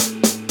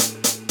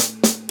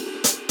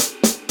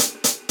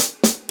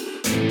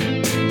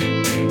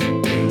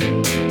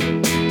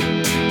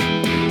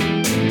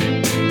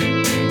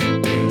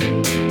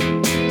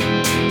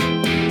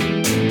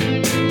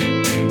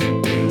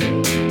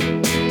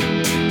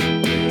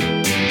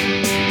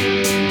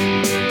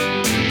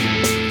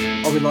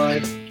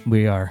live?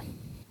 We are.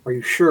 Are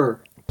you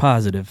sure?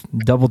 Positive.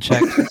 Double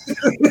check.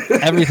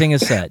 Everything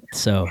is set,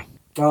 so.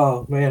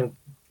 Oh, man.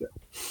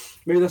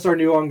 Maybe that's our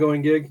new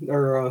ongoing gig,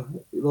 or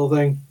little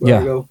thing. Yeah. There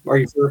we go. Are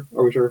you sure?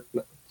 Are we sure?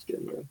 No, just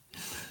kidding, man.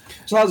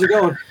 So how's it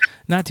going?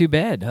 Not too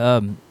bad.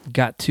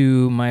 Got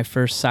to my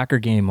first soccer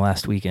game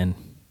last weekend.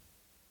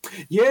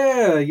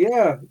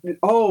 Yeah.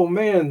 Oh,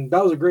 man,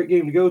 that was a great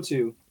game to go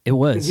to. It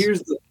was. And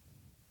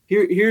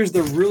here's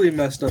the really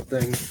messed up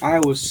thing. I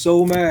was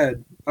so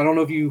mad. I don't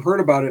know if you heard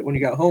about it when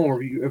you got home,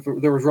 or if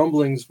there was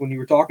rumblings when you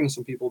were talking to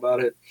some people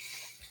about it.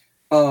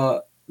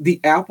 The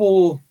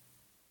Apple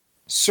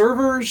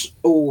servers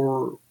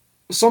or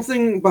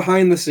something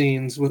behind the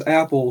scenes with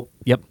Apple.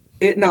 Yep.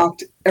 It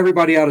knocked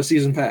everybody out of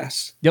season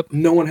pass. Yep.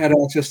 No one had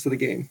access to the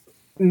game.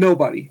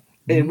 Nobody.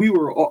 And we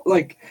were all,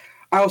 like,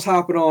 I was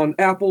hopping on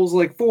Apple's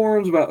like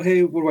forums about,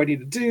 hey, what do I need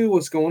to do?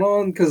 What's going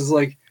on? Because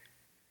like,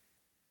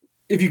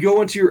 if you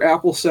go into your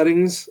Apple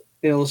settings,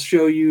 it'll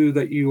show you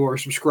that you are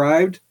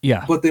subscribed.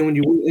 Yeah. But then when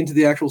you went into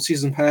the actual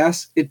season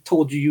pass, it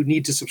told you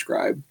need to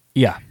subscribe.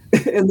 Yeah.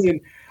 And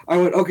then I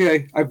went,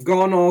 okay, I've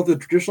gone all the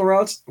traditional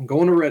routes. I'm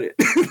going to Reddit.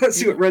 Let's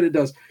see what Reddit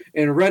does.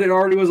 And Reddit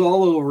already was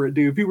all over it,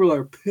 dude. People were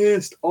like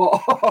pissed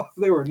off.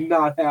 They were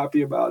not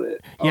happy about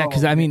it. Yeah,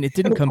 because I mean, it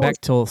didn't come back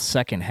till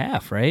second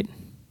half, right?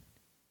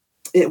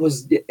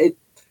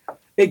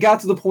 It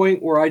got to the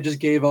point where I just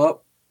gave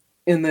up.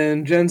 And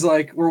then Jen's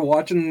like, we're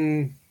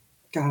watching.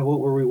 God, what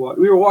were we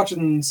watching? We were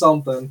watching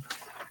something,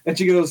 and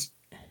she goes,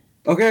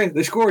 "Okay,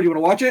 they scored. You want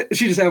to watch it?"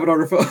 She just have it on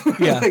her phone,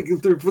 yeah, like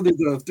through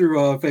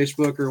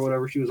Facebook or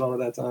whatever she was on at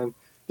that time,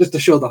 just to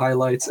show the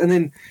highlights.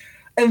 And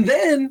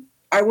then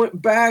I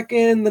went back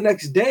in the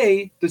next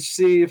day to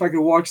see if I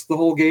could watch the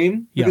whole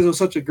game because it was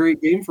such a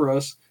great game for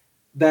us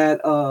that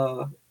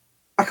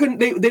I couldn't.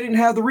 They didn't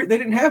have they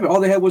didn't have it. All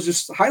they had was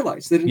just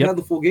highlights. They didn't have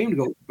the full game to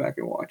go back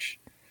and watch.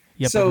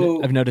 Yep,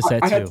 so I've noticed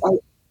that too.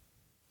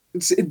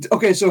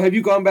 Okay, so have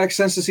you gone back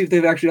since to see if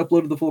they've actually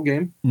uploaded the full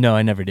game? No,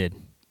 I never did.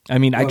 I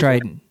mean, I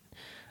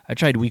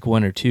tried week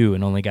 1 or 2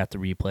 and only got the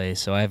replay,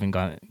 so I haven't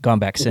gone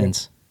back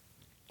since.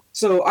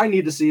 So I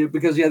need to see it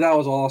because that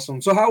was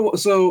awesome.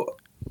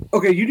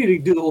 Okay, you need to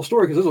do the whole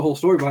story because there's a whole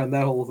story behind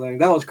that whole thing.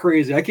 That was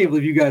crazy. I can't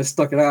believe you guys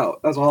stuck it out.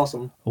 That's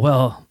awesome.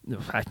 Well,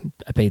 I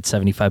paid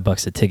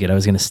 $75 a ticket. I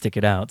was going to stick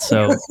it out.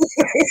 So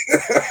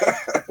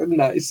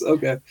nice.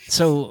 Okay.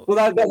 So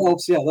that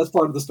helps. Yeah, that's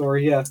part of the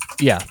story. Yeah.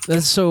 Yeah.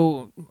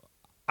 So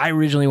I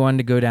originally wanted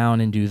to go down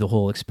and do the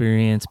whole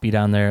experience, be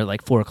down there at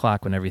like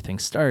 4:00 when everything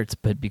starts,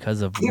 but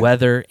because of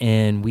weather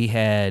and we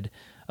had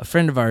a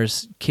friend of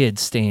ours'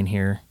 kids staying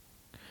here,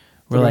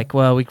 we're like,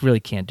 well, we really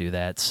can't do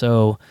that.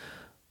 So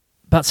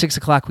about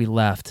 6:00 we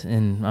left,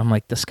 and I'm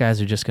like, the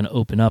skies are just going to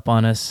open up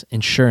on us.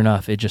 And sure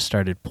enough, it just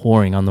started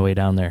pouring on the way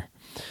down there.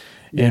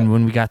 Yeah. And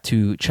when we got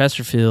to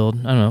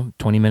Chesterfield, I don't know,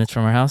 20 minutes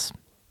from our house,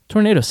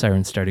 tornado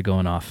sirens started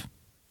going off.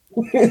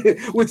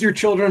 With your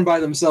children by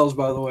themselves,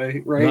 by the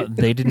way, right? Well,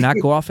 they did not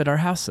go off at our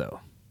house, though.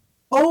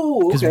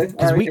 Oh, okay.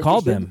 Because we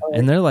called them,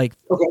 and they're like,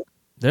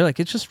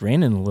 it's just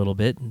raining a little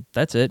bit.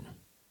 That's it.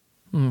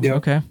 Yeah.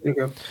 Okay.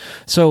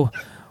 So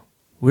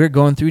we're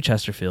going through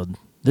Chesterfield.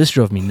 This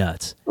drove me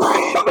nuts.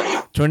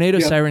 Tornado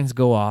sirens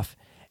go off,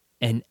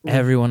 and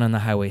everyone on the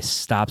highway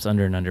stops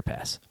under an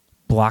underpass.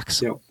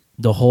 Blocks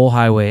the whole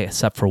highway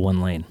except for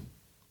one lane.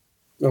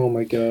 Oh,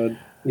 my God.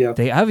 Yeah.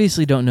 They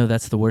obviously don't know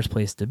that's the worst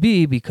place to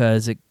be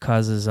because it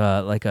causes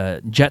like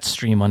a jet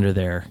stream under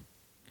there.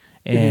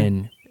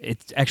 And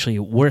it's actually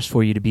worse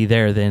for you to be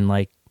there than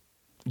like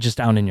just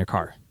down in your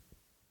car.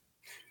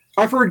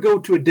 I've heard go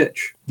to a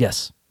ditch.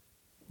 Yes.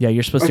 Yeah,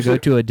 you're supposed to go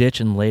to a ditch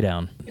and lay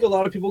down. I think a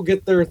lot of people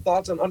get their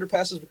thoughts on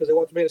underpasses because they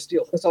want the Man of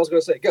Steel. That's all I was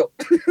going to say. Go.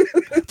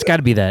 It's got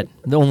to be that.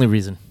 The only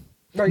reason.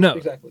 Right, no,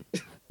 exactly.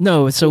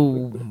 No, so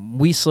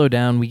we slow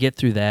down. We get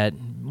through that.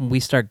 We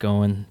start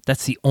going.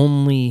 That's the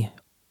only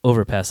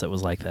overpass that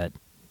was like that.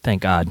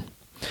 Thank God.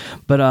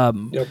 But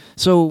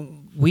so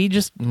we're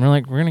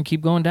like, we're going to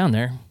keep going down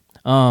there.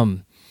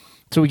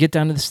 So we get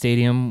down to the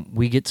stadium.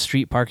 We get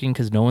street parking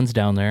because no one's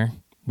down there.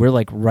 We're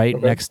like right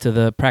next to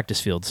the practice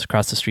fields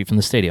across the street from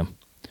the stadium.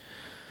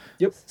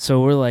 Yep. So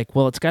we're like,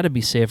 well, it's got to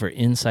be safer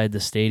inside the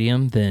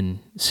stadium than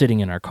sitting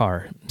in our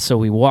car. So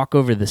we walk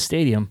over to the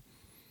stadium.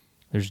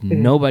 There's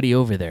nobody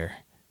over there.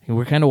 And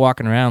we're kind of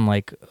walking around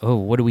like, oh,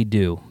 what do we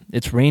do?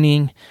 It's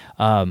raining.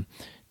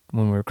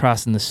 When we're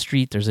crossing the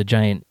street, there's a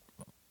giant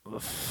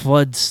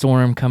flood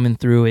storm coming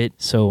through it.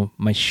 So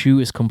my shoe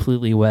is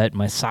completely wet.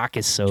 My sock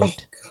is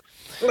soaked.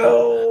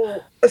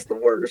 No, that's the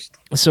worst.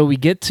 So we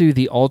get to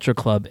the Ultra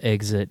Club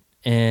exit,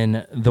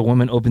 and the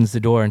woman opens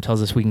the door and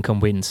tells us we can come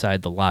wait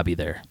inside the lobby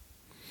there.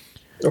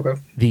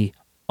 Okay. The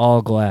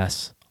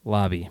all-glass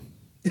lobby.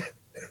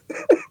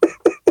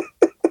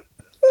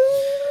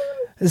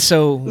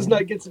 So this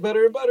night gets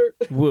better and better.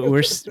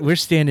 we're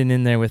standing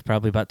in there with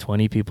probably about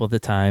 20 people at the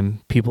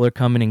time. People are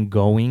coming and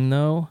going,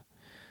 though.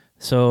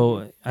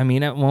 So, I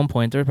mean, at one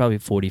point, there were probably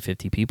 40,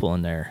 50 people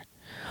in there.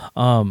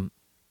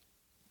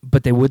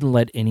 But they wouldn't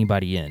let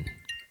anybody in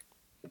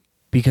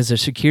because their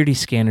security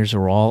scanners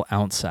are all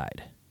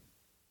outside.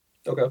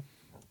 Okay.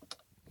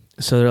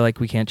 So they're like,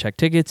 we can't check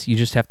tickets. You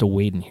just have to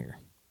wait in here.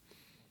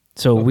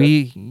 So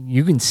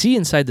you can see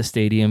inside the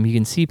stadium. You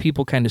can see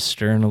people kind of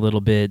stirring a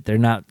little bit. They're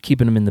not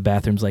keeping them in the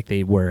bathrooms like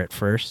they were at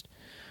first.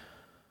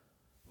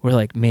 We're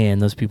like, man,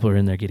 those people are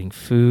in there getting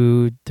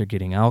food. They're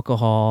getting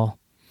alcohol.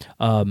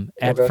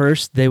 At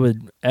first, they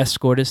would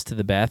escort us to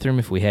the bathroom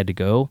if we had to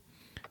go.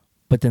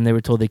 But then they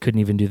were told they couldn't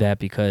even do that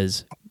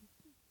because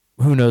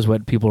who knows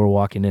what people were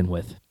walking in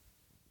with.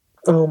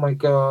 Oh, my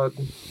God.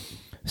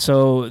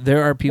 So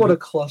there are people. What a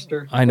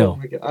cluster! I know. Oh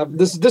my God.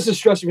 This is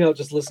stressing me out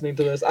just listening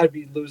to this. I'd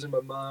be losing my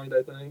mind,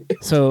 I think.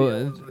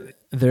 So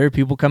there are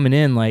people coming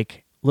in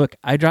like, look,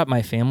 I dropped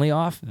my family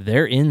off.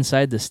 They're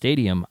inside the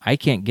stadium. I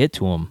can't get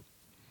to them.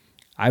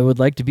 I would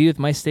like to be with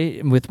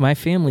my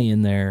family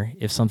in there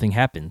if something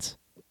happens.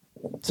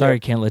 Sorry,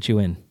 can't let you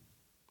in.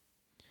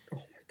 Oh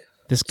my God.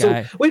 This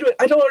guy. So, wait,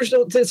 I don't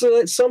understand. So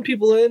let some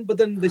people in, but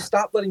then they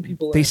stop letting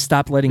people in. They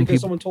stopped letting because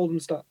people. Someone told them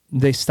to stop.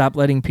 They stopped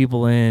letting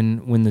people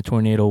in when the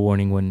tornado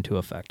warning went into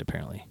effect.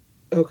 Apparently.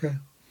 Okay.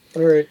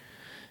 All right.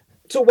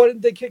 So why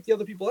didn't they kick the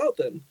other people out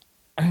then?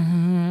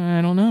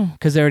 I don't know,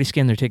 because they already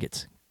scanned their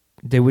tickets.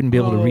 They wouldn't be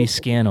able to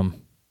rescan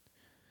them.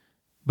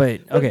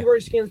 But okay. If you've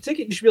already scanned the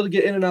ticket, you should be able to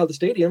get in and out of the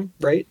stadium,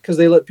 right? Because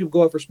they let people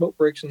go out for smoke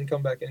breaks and then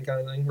come back in, kind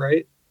of thing,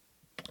 right?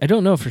 I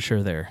don't know for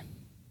sure there.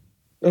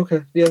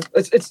 Okay, yeah,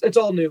 it's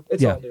all new.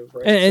 It's all new,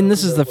 right? And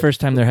this is the first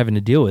time they're having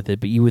to deal with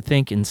it. But you would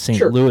think in St.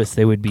 Louis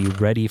they would be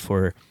ready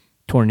for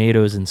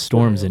tornadoes and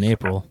storms in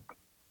April.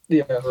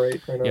 Yeah,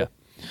 right. I know. Yeah.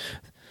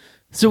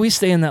 So we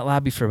stay in that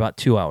lobby for about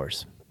 2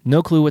 hours.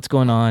 No clue what's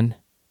going on.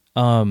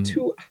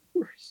 2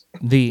 hours.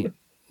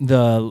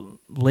 the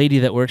lady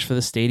that works for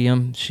the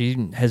stadium,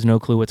 she has no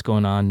clue what's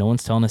going on. No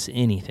one's telling us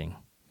anything.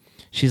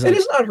 She's like,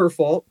 it's not her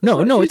fault.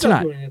 No, it's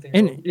not.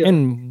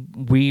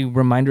 And we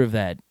remind her of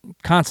that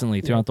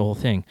constantly throughout the whole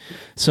thing.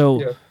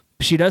 So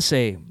she does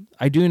say,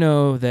 I do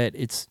know that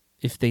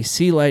if they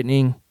see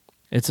lightning,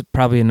 it's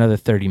probably another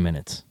 30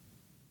 minutes.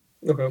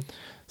 Okay.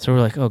 So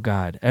we're like, oh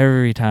God,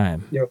 every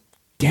time. Yep.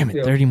 Damn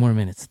it, 30 more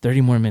minutes.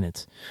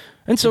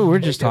 And so we're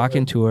just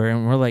talking to her,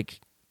 and we're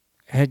like,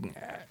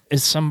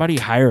 is somebody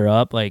higher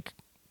up like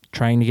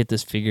trying to get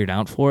this figured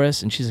out for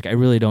us? And she's like, I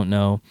really don't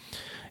know.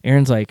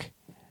 Aaron's like,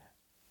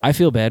 I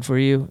feel bad for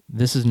you.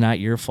 This is not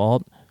your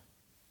fault,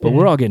 but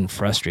we're all getting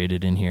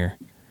frustrated in here.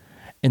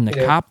 And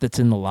the cop that's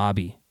in the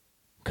lobby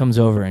comes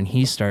over and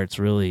he starts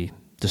really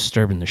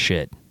disturbing the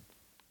shit.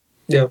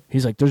 Yeah.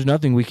 He's like, there's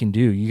nothing we can do.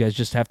 You guys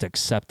just have to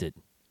accept it.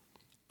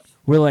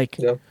 We're like,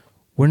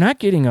 we're not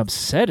getting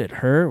upset at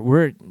her.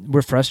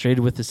 We're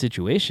frustrated with the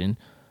situation.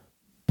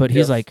 But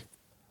he's like,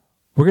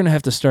 we're going to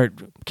have to start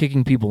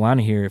kicking people out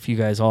of here if you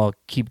guys all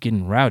keep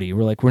getting rowdy.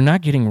 We're like, we're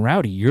not getting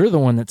rowdy. You're the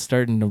one that's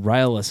starting to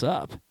rile us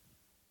up.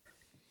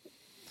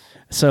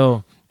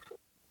 So,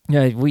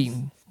 yeah, we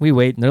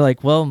wait, and they're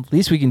like, well,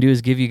 least we can do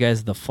is give you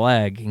guys the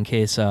flag in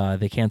case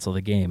they cancel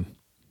the game.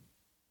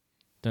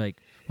 We're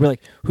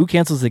like, who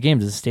cancels the game?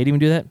 Does the stadium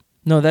do that?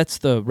 No, that's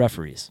the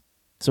referees.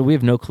 So we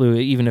have no clue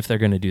even if they're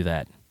going to do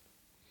that.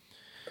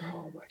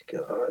 Oh, my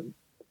God.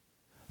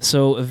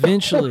 So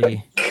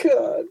eventually,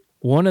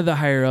 one of the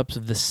higher-ups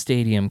of the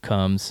stadium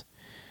comes,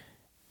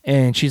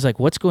 and she's like,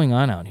 what's going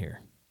on out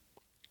here?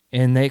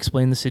 And they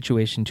explain the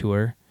situation to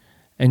her,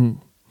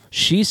 and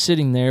she's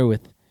sitting there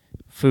with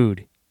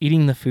food,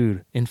 eating the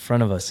food in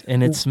front of us,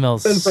 and it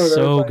smells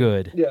so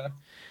good. Yeah.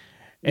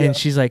 And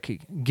she's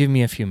like, give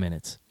me a few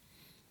minutes.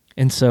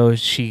 And so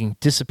she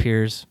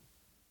disappears.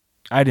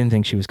 I didn't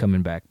think she was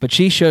coming back, but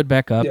she showed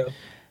back up,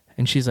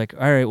 and she's like,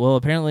 all right, well,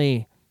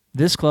 apparently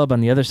this club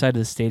on the other side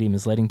of the stadium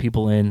is letting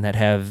people in that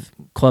have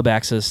club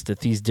access to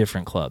these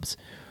different clubs.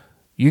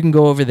 You can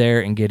go over there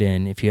and get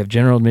in. If you have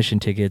general admission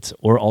tickets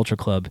or Ultra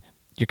Club,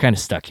 you're kind of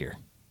stuck here.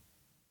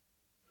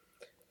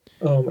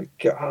 Oh, my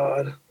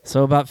God.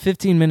 So about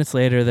 15 minutes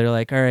later, they're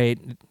like, all right,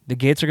 the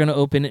gates are going to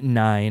open at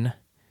 9.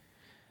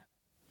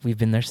 We've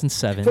been there since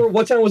 7. For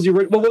what time was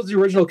what was the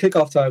original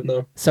kickoff time,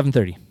 though?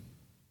 7:30.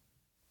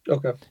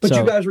 Okay. But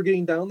you guys were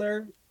getting down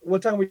there?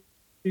 What time were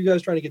you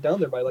guys trying to get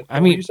down there by? Like,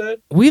 you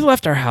said? We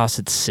left our house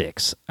at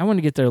 6. I want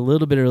to get there a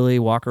little bit early,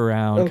 walk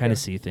around, kind of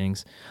see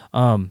things.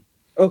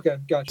 Okay,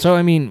 gotcha.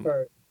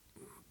 So,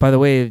 by the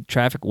way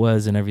traffic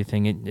was and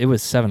everything, it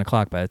was 7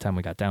 o'clock by the time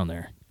we got down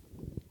there.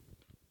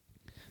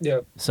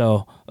 Yeah.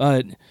 So,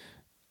 9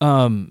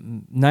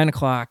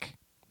 o'clock,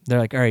 they're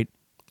like, all right,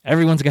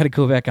 everyone's got to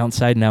go back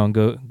outside now and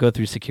go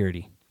through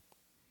security.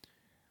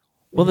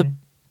 Well, the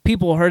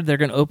people heard they're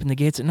going to open the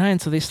gates at 9,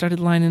 so they started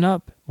lining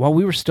up while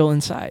we were still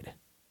inside.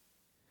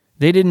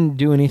 They didn't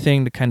do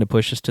anything to kind of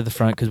push us to the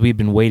front because we'd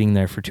been waiting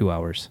there for 2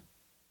 hours.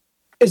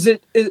 Is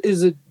it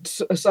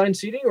assigned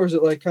seating, or is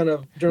it like kind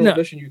of general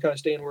admission? You kind of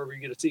stay in wherever you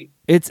get a seat.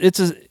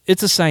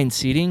 It's assigned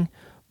seating.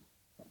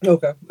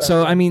 Okay.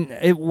 So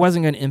it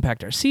wasn't going to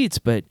impact our seats,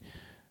 but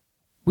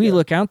we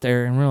look out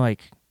there and we're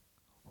like,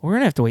 we're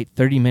going to have to wait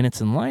 30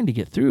 minutes in line to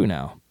get through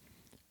now.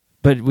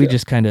 But we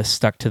just kind of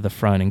stuck to the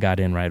front and got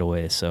in right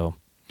away. So,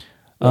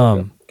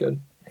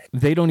 good.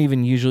 They don't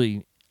even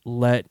usually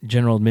let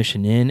general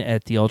admission in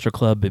at the Ultra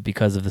Club, but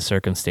because of the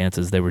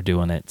circumstances, they were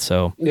doing it.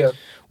 So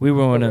we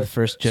were one of the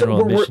first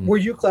general admission. Were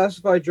you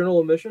classified general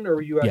admission, or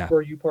were you Yeah.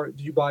 were you part?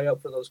 Did you buy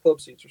up for those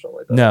club seats or something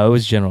like that? No, it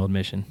was general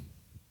admission.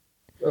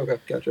 Okay,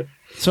 gotcha.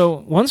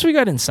 So once we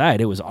got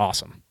inside, it was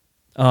awesome.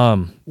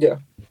 Yeah.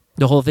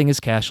 The whole thing is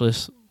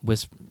cashless.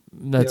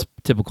 That's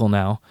typical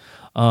now.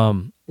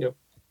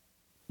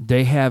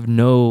 They have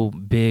no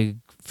big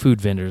food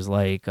vendors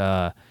like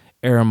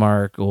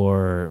Aramark,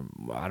 or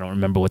I don't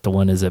remember what the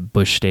one is at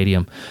Busch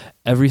Stadium.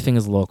 Everything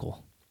is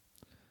local.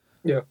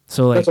 Yeah.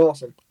 So like that's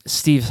awesome.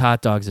 Steve's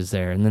Hot Dogs is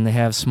there, and then they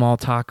have small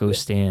taco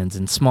stands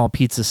and small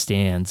pizza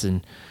stands,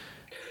 and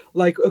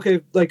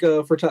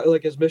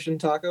is Mission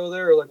Taco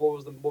there, or like what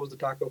was the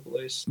taco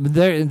place?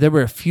 There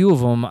were a few of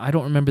them. I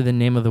don't remember the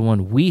name of the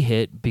one we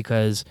hit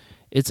because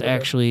it's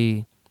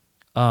actually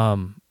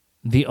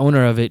the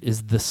owner of it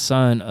is the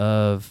son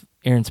of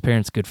Aaron's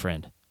parents' good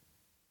friend.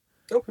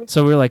 Okay.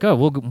 So we were like, oh,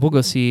 we'll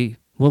go see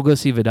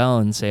Vidal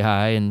and say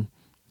hi and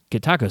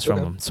get tacos from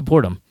him,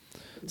 support him.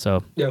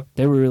 So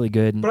they were really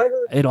good. But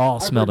it all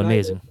smelled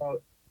amazing.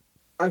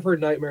 I've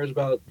heard nightmares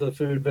about the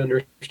food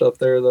vendor stuff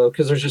there, though,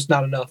 because there's just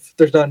not enough.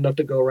 There's not enough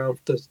to go around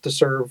to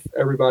serve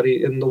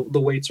everybody, and the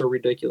waits are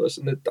ridiculous.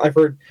 And I've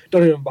heard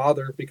don't even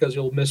bother because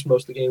you'll miss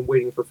most of the game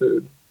waiting for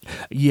food.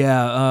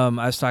 Yeah, I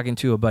was talking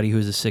to a buddy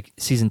who's a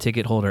season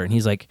ticket holder, and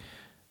he's like,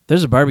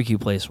 there's a barbecue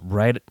place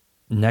right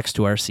next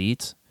to our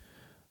seats.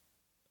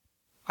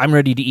 I'm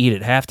ready to eat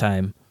at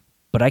halftime,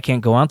 but I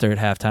can't go out there at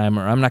halftime,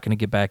 or I'm not going to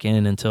get back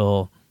in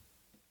until,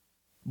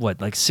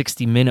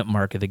 60-minute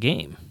mark of the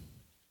game.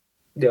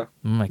 Yeah.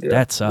 I'm like,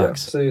 that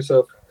sucks. Yeah.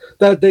 So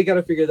that they got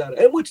to figure that out.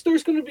 And which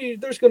there's going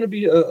to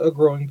be a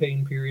growing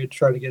pain period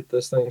trying to get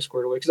this thing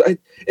squared away. Because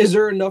is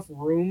there enough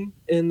room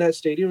in that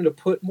stadium to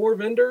put more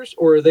vendors,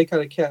 or are they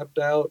kind of capped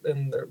out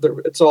and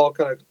it's all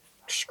kind of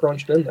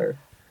scrunched in there?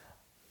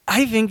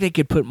 I think they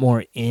could put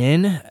more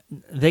in.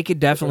 They could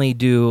definitely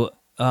do.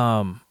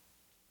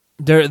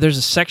 There's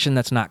a section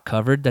that's not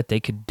covered that they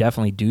could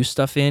definitely do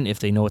stuff in if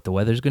they know what the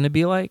weather's going to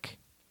be like.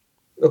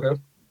 Okay.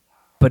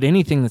 But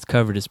anything that's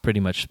covered is pretty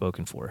much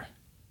spoken for.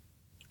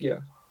 Yeah,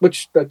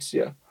 which that's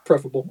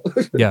preferable.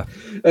 Yeah.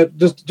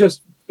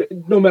 just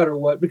no matter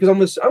what, because I'm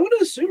going to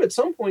assume at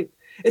some point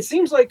it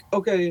seems like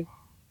and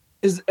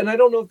I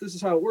don't know if this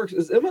is how it works.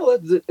 Is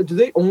MLS, do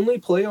they only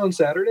play on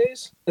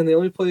Saturdays, and they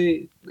only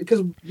play?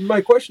 Because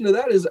my question to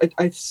that is,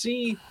 I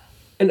see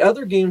in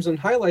other games and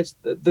highlights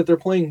that they're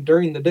playing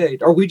during the day.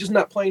 Are we just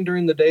not playing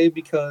during the day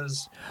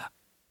because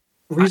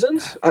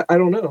reasons? I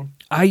don't know.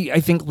 I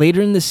think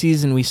later in the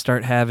season we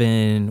start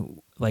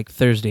having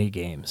Thursday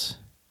games.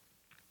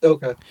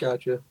 Okay,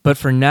 gotcha. But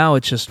for now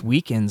it's just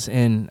weekends,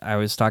 and I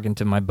was talking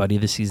to my buddy,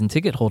 the season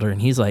ticket holder,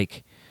 and he's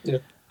like,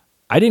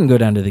 I didn't go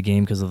down to the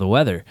game because of the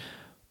weather.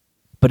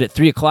 But at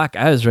 3:00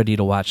 I was ready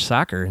to watch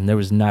soccer, and there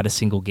was not a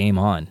single game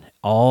on.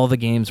 All the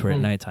games were at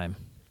nighttime.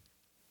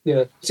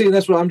 Yeah. See,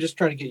 that's what I'm just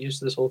trying to get used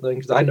to this whole thing,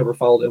 because I never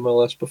followed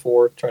MLS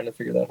before, trying to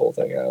figure that whole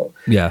thing out.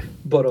 Yeah.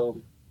 But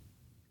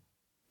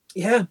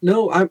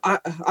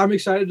I'm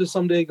excited to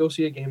someday go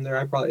see a game there.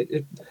 I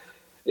probably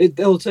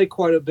it'll take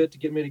quite a bit to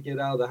get me to get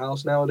out of the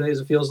house nowadays.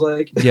 It feels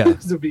like,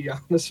 to be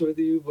honest with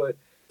you, but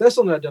that's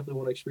something I definitely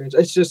want to experience.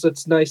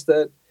 It's nice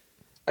that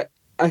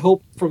I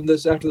hope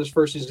after this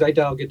first season, I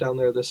doubt I'll get down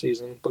there this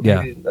season, but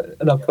maybe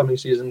in upcoming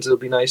seasons it'll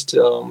be nice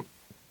to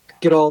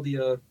get all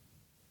the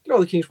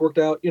kinks worked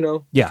out.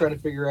 Trying to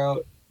figure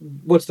out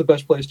what's the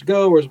best place to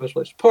go, where's the best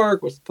place to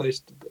park, what's the place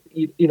to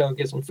eat,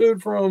 get some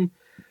food from.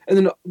 And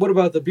then what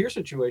about the beer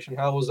situation?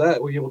 How was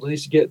that? Were you able to at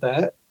least get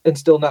that and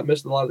still not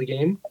miss a lot of the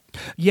game?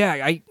 Yeah,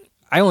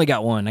 I only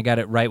got one. I got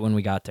it right when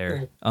we got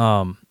there.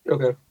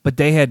 Okay. But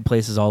they had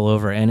places all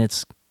over, and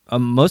it's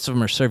most of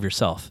them are serve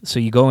yourself. So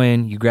you go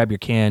in, you grab your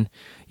can,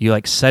 you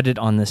set it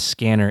on this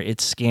scanner.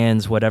 It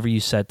scans whatever you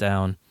set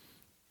down,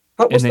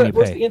 and then you pay.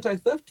 What's the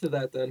anti-theft to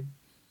that then?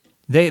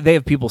 They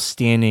have people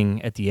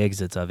standing at the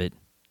exits of it.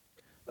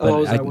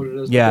 Is that what it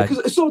is? Yeah.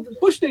 So the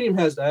Busch Stadium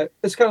has that.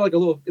 It's kind of like a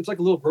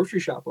little grocery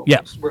shop almost.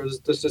 Yeah. Whereas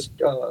there's just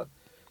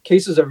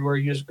cases everywhere.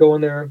 You just go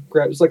in there,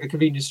 it's like a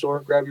convenience store,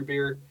 grab your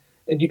beer,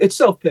 and it's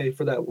self-pay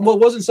for that. Well, it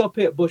wasn't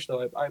self-pay at Busch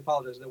though. I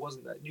apologize. It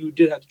wasn't that. You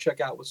did have to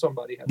check out with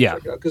somebody.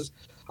 Check out, because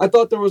I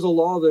thought there was a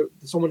law that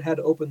someone had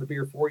to open the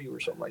beer for you or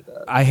something like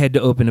that. I had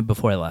to open it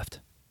before I left.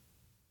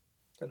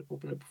 Had to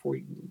open it before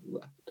you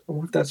left. I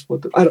wonder if that's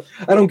what I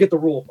don't get the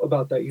rule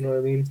about that. You know what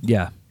I mean?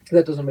 Yeah.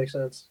 That doesn't make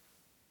sense.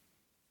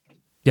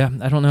 Yeah,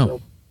 I don't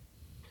know.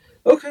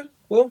 Okay,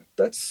 well,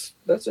 that's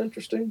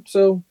interesting.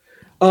 So,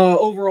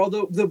 overall,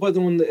 but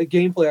when the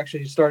gameplay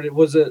actually started,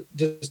 was it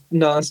just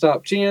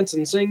nonstop chants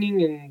and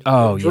singing and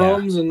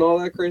drums and all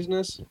that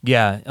craziness?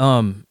 Yeah.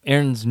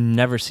 Erin's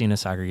never seen a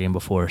soccer game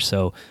before,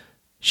 so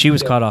she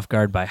was caught off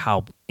guard by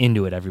how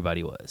into it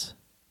everybody was.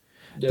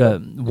 Yeah. The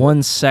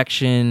one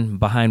section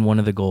behind one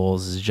of the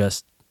goals is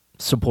just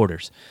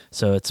supporters,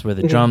 so it's where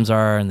the drums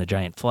are and the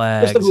giant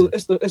flags.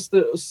 It's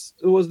the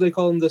what do they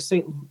call them, the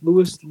St.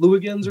 Louis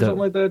Hooligans or something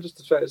like that, just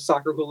to try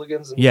soccer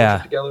hooligans and push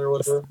it together or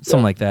whatever.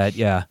 Something like that.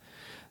 Yeah.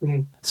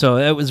 Mm-hmm. So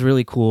that was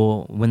really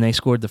cool. When they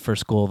scored the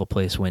first goal, the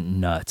place went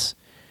nuts.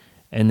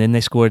 And then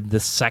they scored the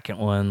second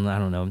one, I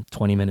don't know,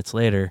 20 minutes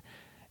later,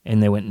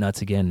 and they went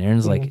nuts again.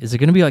 Aaron's like, is it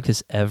going to be like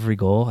this every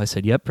goal? I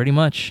said, yep, pretty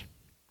much.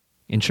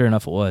 And sure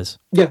enough, it was.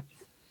 Yeah.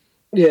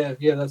 Yeah,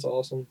 that's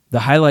awesome.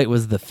 The highlight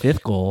was the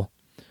fifth goal.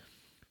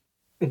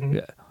 Mm-hmm.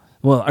 Yeah.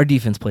 Well, our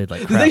defense played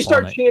like crap. Did they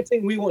start all night.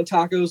 chanting, "We want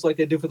tacos" like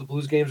they do for the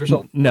Blues games or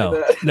something? No,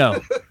 like that?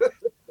 no.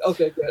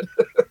 Okay, good.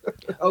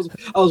 I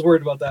was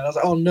worried about that. I was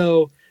like, oh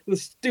no, the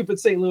stupid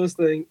St. Louis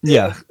thing.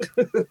 Yeah.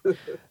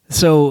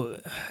 So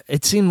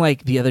it seemed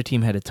like the other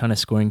team had a ton of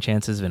scoring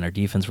chances and our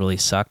defense really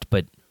sucked,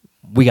 but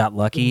we got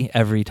lucky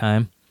every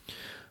time.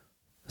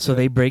 So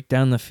they break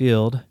down the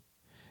field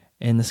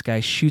and this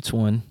guy shoots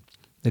one.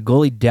 The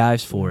goalie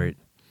dives for it.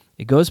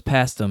 It goes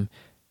past him,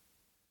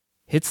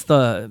 hits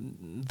the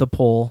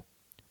pole,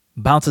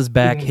 bounces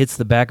back, hits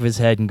the back of his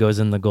head, and goes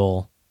in the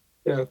goal.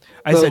 Yeah, that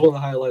I was said, one of the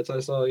highlights I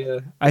saw. Yeah,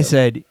 I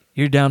said,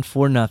 you're down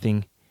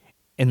 4-0,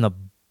 and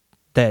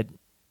that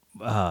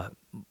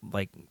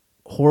like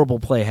horrible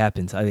play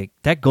happens. I think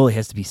that goalie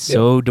has to be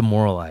so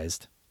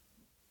demoralized.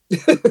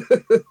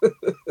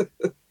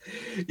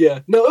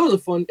 Yeah, no, it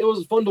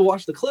was fun to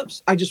watch the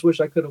clips. I just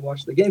wish I could have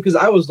watched the game because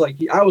I was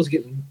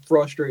getting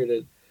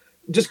frustrated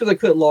just because I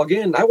couldn't log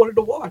in. I wanted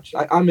to watch.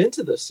 I'm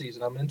into this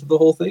season. I'm into the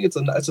whole thing. It's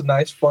a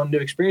nice, fun new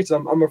experience.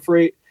 I'm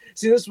afraid.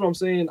 See, this is what I'm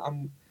saying.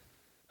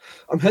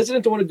 I'm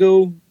hesitant to want to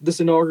go this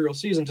inaugural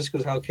season just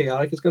because of how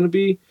chaotic it's going to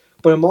be.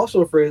 But I'm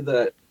also afraid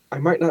that I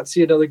might not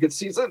see another good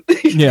season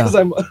because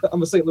I'm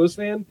a St. Louis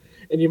fan,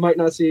 and you might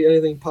not see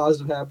anything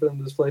positive happen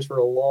in this place for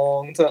a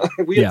long time.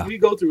 We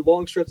go through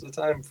long stretches of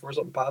time before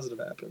something positive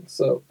happens.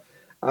 So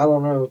I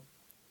don't know.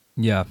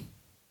 Yeah,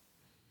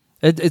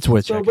 it's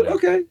worth checking. But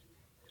okay,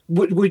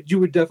 would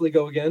you definitely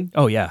go again?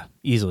 Oh yeah,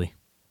 easily.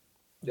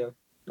 Yeah.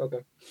 Okay.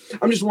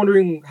 I'm just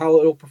wondering how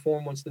it'll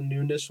perform once the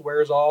newness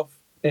wears off.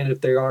 And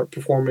if they aren't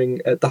performing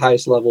at the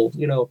highest level,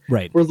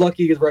 right. We're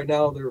lucky because right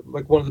now they're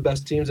like one of the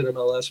best teams in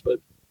MLS, but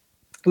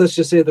let's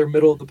just say they're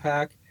middle of the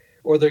pack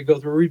or they go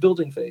through a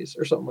rebuilding phase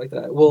or something like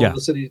that. Will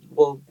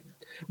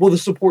the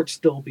support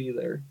still be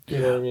there? You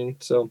know what I mean?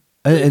 So,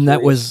 and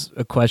that was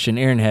a question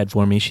Erin had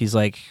for me. She's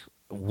like,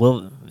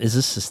 is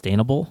this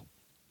sustainable?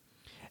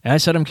 And I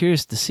said, I'm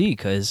curious to see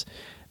because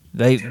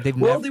they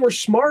were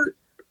smart.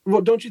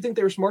 Well, don't you think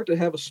they were smart to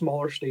have a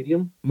smaller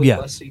stadium with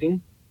less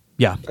seating?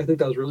 Yeah, I think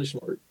that was really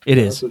smart. It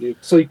is.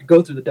 So you can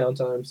go through the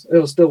downtimes.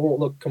 It still won't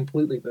look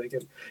completely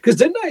vacant. Because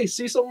didn't I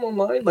see something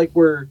online like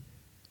where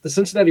the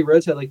Cincinnati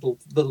Reds had like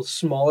the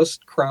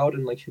smallest crowd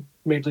in like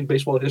Major League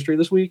Baseball history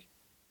this week?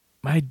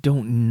 I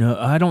don't know.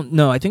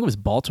 I think it was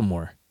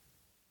Baltimore.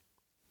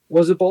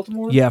 Was it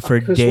Baltimore? Yeah, for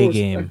a day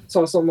game. I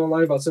saw something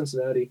online about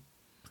Cincinnati.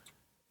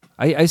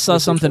 I saw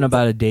something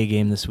about a day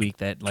game this week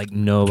that like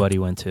nobody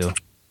went to.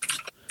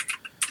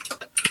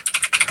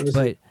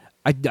 But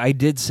I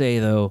did say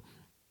though,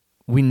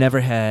 we never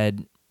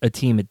had a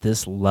team at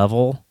this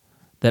level.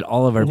 That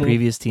all of our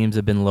previous teams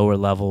have been lower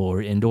level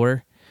or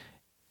indoor,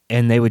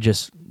 and they would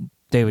just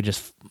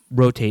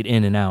rotate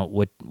in and out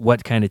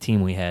what kind of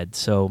team we had.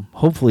 So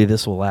hopefully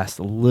this will last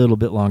a little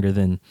bit longer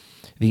than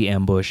the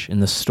Ambush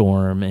and the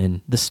Storm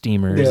and the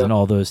Steamers and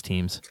all those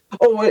teams.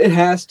 Oh, it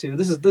has to.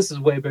 This is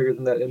way bigger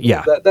than that.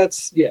 Yeah,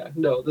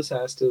 this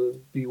has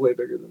to be way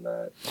bigger than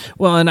that.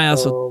 Well, and I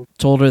also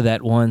told her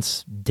that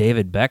once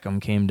David Beckham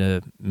came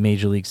to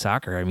Major League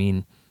Soccer, I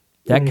mean,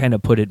 that kind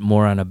of put it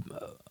more on a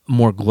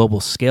more global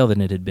scale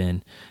than it had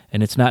been.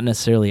 And it's not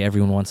necessarily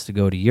everyone wants to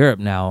go to Europe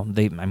now.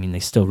 They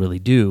still really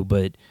do,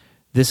 but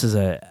this is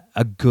a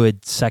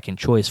good second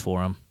choice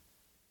for them.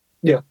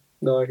 Yeah,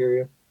 no, I hear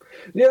you.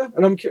 Yeah,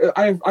 and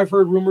I've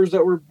heard rumors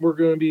that we're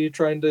going to be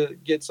trying to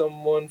get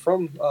someone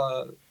from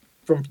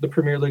the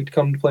Premier League to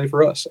come to play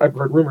for us. I've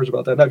heard rumors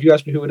about that. Now, if you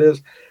ask me who it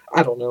is,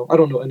 I don't know. I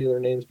don't know any of their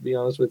names, to be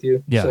honest with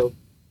you. Yeah. So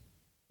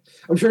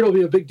I'm sure it'll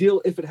be a big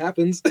deal if it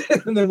happens,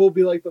 and then we'll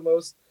be like the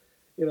most,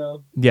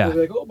 yeah. We'll be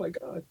like, oh my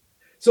god.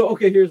 So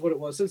okay, here's what it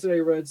was. Cincinnati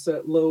Reds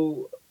set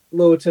low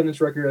attendance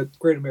record at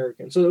Great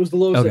American. So it was the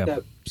lowest at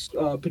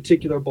that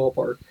particular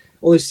ballpark.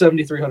 Only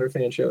 7,300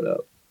 fans showed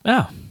up.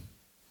 Oh,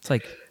 it's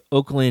like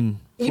Oakland,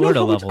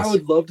 Florida levels. I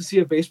would love to see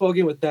a baseball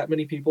game with that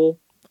many people.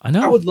 I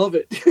know. I would love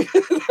it.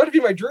 That would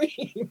be my dream.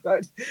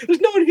 There's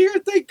no one here,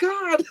 thank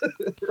God.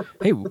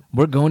 Hey,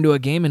 we're going to a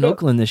game in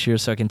Oakland this year,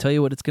 so I can tell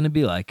you what it's going to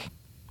be like.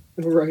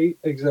 Right,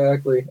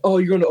 exactly. Oh,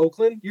 you're going to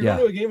Oakland? You're going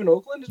to a game in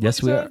Oakland?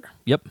 Yes, we are.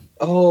 Yep.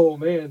 Oh,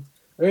 man.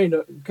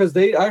 Because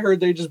I heard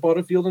they just bought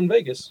a field in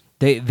Vegas.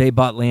 They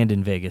bought land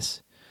in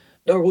Vegas.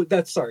 Oh,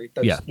 that's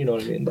you know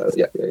what I mean.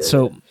 Yeah.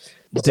 So,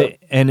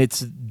 and it's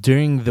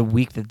during the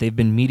week that they've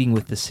been meeting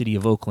with the city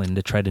of Oakland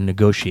to try to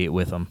negotiate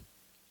with them.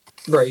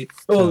 Right.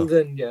 Well,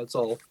 then it's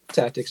all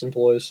tactics and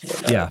ploys.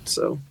 Yeah.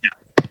 So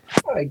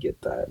I get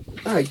that.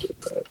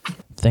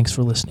 Thanks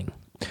for listening.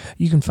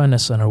 You can find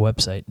us on our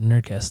website,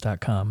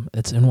 nerdcast.com.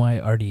 It's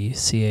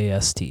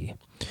NYRDCAST.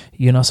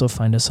 You can also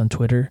find us on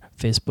Twitter,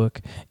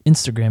 Facebook,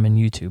 Instagram, and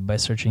YouTube by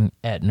searching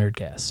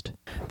 @Nyrdcast.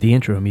 The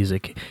intro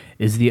music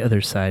is The Other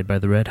Side by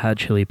the Red Hot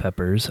Chili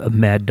Peppers, a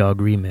Mad Dog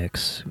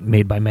remix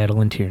made by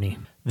Madeline Tierney.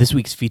 This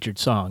week's featured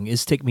song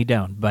is Take Me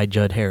Down by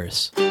Judd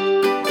Harris.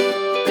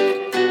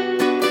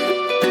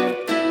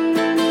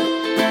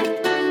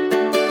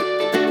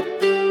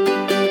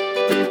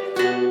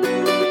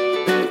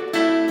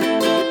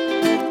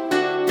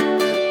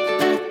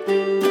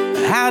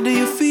 How do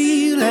you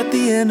feel at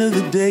the end of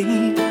the day?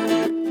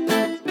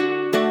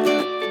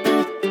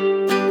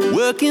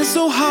 Working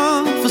so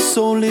hard for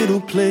so little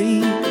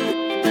play.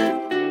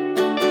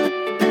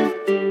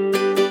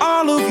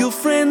 All of your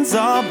friends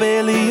are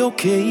barely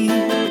okay.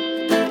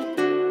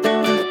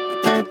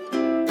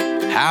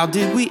 How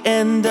did we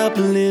end up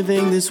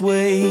living this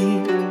way?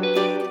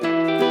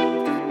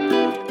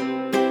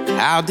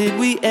 How did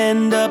we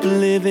end up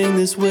living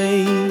this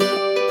way?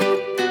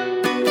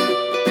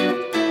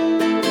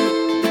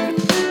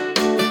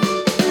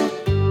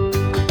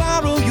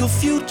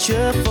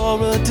 Future for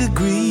a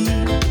degree,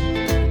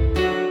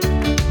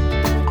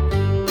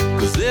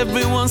 'cause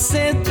everyone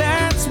said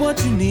that's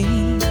what you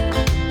need.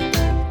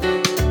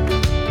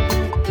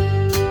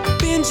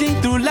 Binging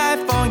through life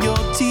on your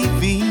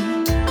TV.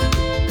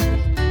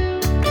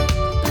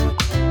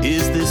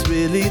 Is this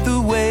really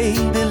the way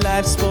that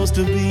life's supposed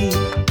to be?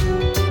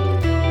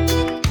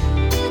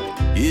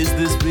 Is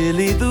this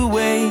really the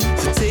way?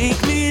 So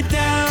take me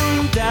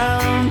down,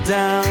 down,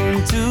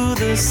 down to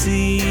the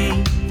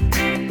sea.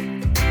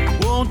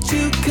 Won't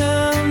you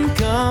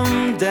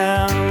come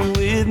down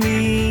with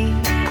me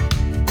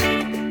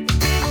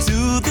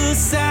to the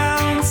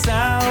sound,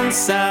 sound,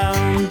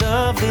 sound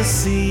of the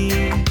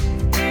sea.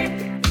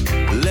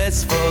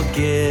 Let's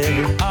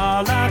forget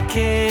all our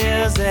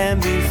cares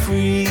and be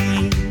free.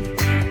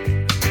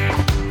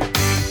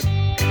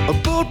 A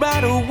boat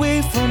ride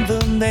away from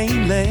the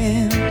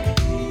mainland.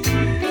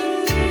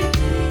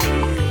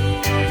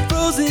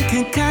 Frozen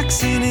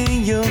concoction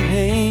in your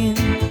hand.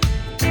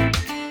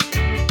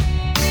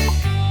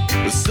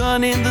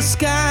 Sun in the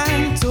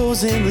sky,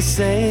 toes in the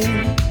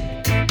sand.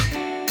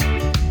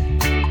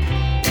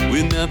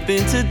 With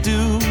nothing to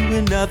do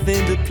and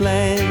nothing to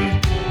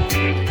plan.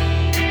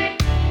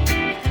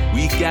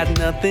 We got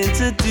nothing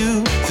to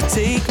do. So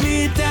take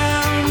me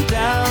down,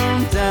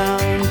 down,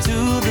 down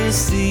to the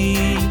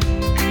sea.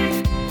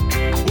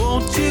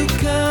 Won't you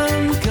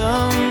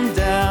come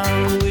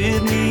down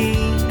with me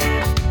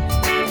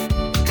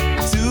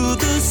to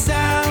the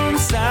sound,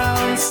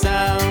 sound,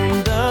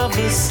 sound of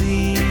the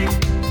sea.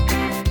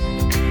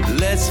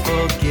 Let's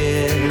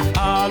forget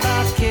all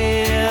our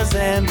cares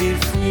and be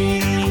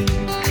free.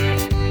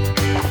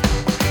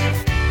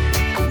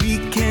 We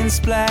can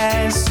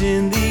splash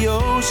in the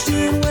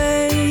ocean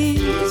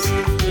waves.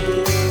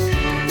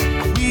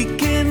 We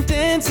can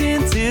dance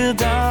until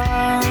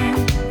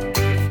dawn.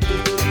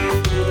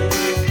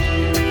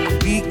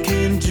 We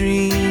can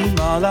dream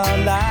all our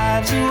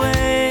lives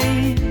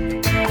away.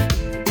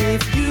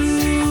 If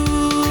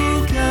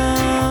you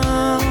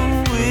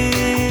come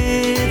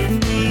with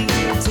me,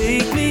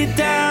 take me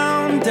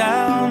down,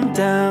 down,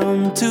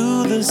 down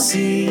to the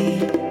sea.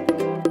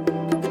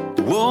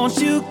 Won't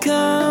you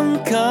come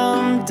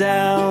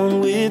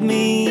down with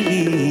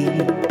me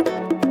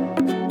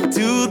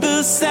to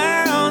the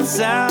sound,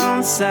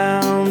 sound,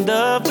 sound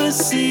of the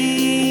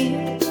sea.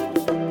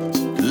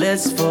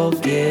 Let's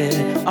forget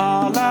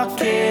all our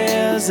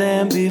cares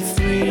and be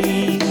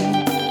free.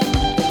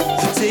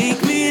 So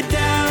take me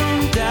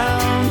down,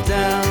 down,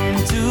 down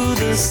to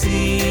the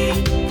sea.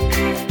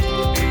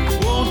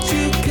 Won't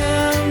you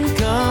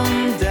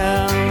come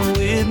down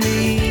with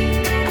me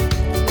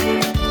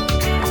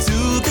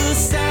to the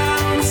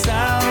sound,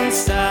 sound,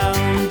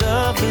 sound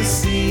of the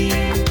sea.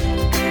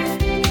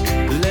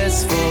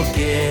 Let's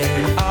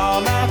forget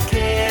all our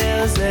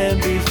cares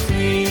and be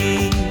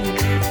free.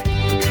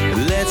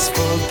 Let's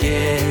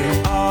forget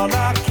all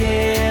our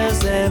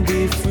cares and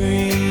be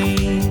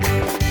free.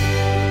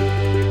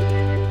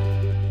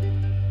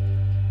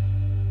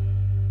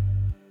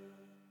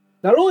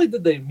 Not only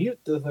did they mute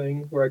the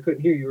thing where I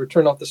couldn't hear you or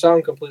turn off the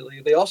sound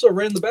completely, they also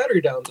ran the battery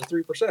down to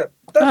 3%.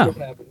 That's what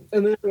happened.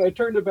 And then when I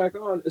turned it back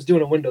on, it's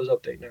doing a Windows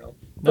update now.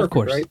 Perfect, of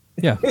course. Right?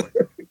 Yeah.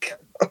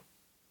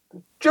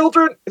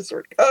 Children, it's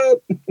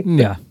God.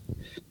 Yeah.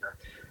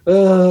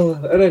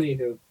 And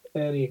anywho.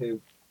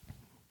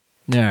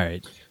 All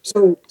right.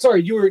 So,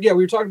 sorry, we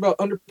were talking about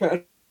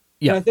Underpass.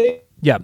 Yeah. I think Yeah.